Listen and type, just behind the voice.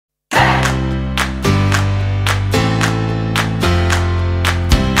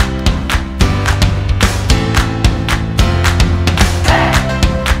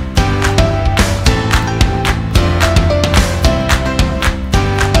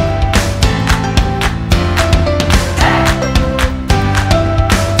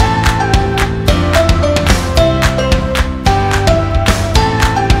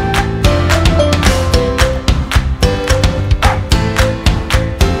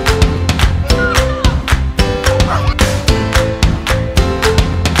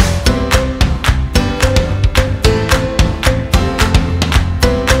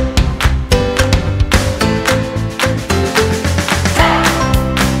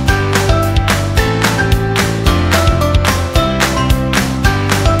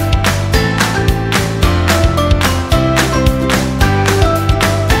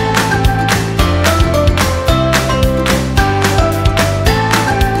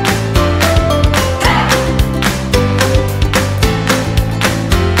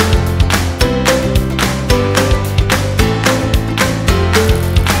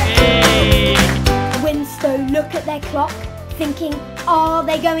Are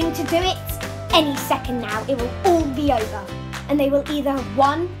they going to do it? Any second now, it will all be over, and they will either have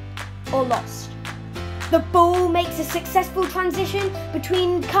won or lost. The ball makes a successful transition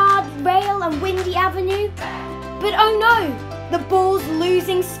between Card Rail and Windy Avenue, but oh no, the ball's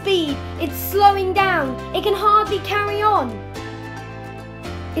losing speed, it's slowing down, it can hardly carry on.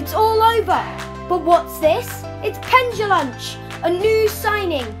 It's all over, but what's this? It's Pendulunch, a new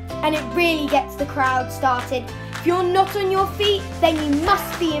signing, and it really gets the crowd started. If you're not on your feet, then you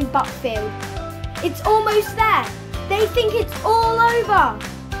must be in Buckfield. It's almost there. They think it's all over.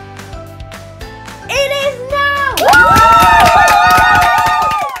 It is now!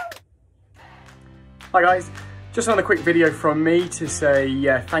 Hi guys, just another quick video from me to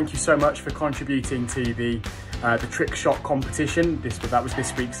say thank you so much for contributing to the trick shot competition. That was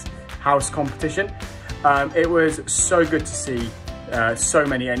this week's house competition. It was so good to see so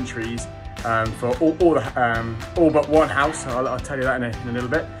many entries for all but one house. I'll tell you that in a little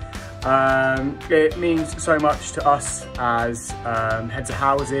bit. It means so much to us as heads of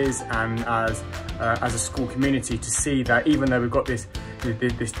houses and as a school community to see that even though we've got this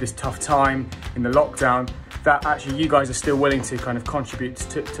tough time in the lockdown, that actually you guys are still willing to kind of contribute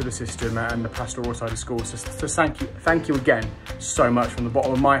to the system and the pastoral side of schools. So thank you again so much from the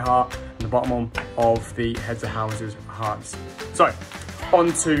bottom of my heart and the bottom of the heads of houses' hearts. So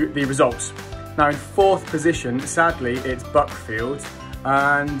on to the results. Now in fourth position, sadly, it's Buckfield.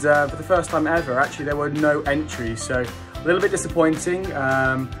 And for the first time ever, actually, there were no entries, so a little bit disappointing.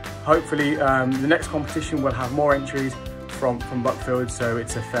 Hopefully, the next competition will have more entries from Buckfield, so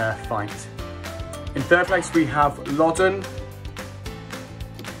it's a fair fight. In third place, we have Loddon.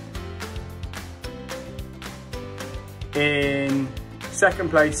 In second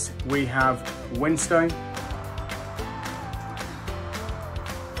place, we have Winstone.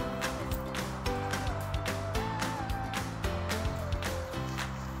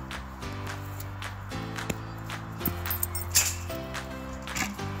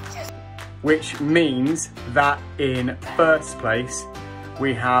 Which means that in first place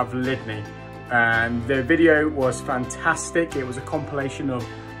we have Lydney, and the video was fantastic. It was a compilation of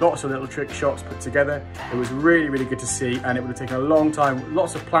lots of little trick shots put together. It was really good to see, and it would have taken a long time,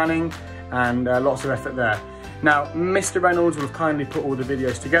 lots of planning and lots of effort there. Now Mr. Reynolds will have kindly put all the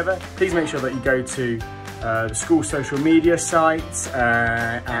videos together. Please make sure that you go to the school social media sites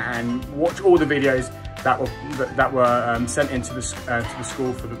and watch all the videos that were sent into the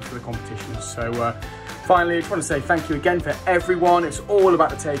school for the competition. So finally, I just want to say thank you again for everyone. It's all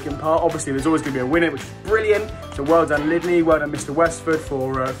about the taking part. Obviously, there's always going to be a winner, which is brilliant. So well done, Lydney. Well done, Mr. Westford,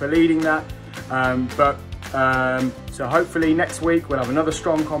 for leading that. So hopefully next week we'll have another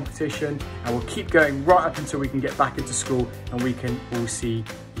strong competition, and we'll keep going right up until we can get back into school and we can all see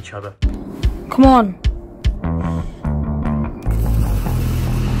each other. Come on.